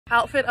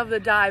outfit of the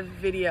dive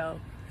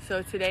video.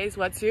 So today's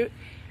wetsuit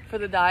for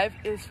the dive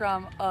is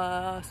from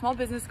a small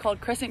business called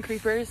Crescent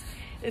Creepers.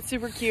 It's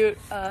super cute,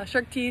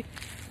 shark teeth,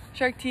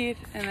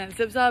 and then it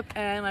zips up.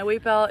 And my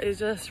weight belt is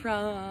just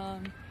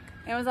from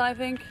Amazon, I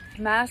think.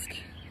 Mask,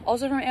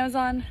 also from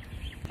Amazon.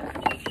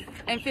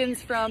 And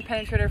fins from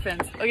Penetrator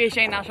Fins. Okay,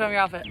 Shane, now show me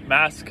your outfit.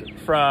 Mask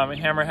from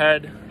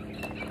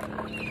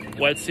Hammerhead.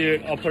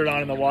 Wetsuit, I'll put it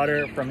on in the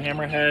water from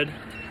Hammerhead.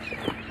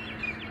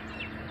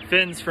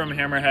 Fins from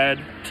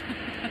Hammerhead.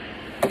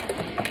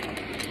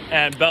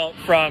 And belt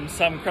from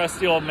some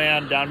crusty old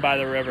man down by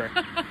the river.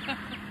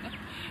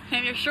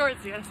 And your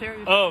shorts, you gotta say.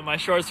 Oh, my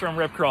shorts from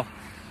Rip Curl.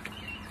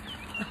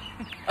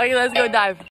 Okay, let's go dive.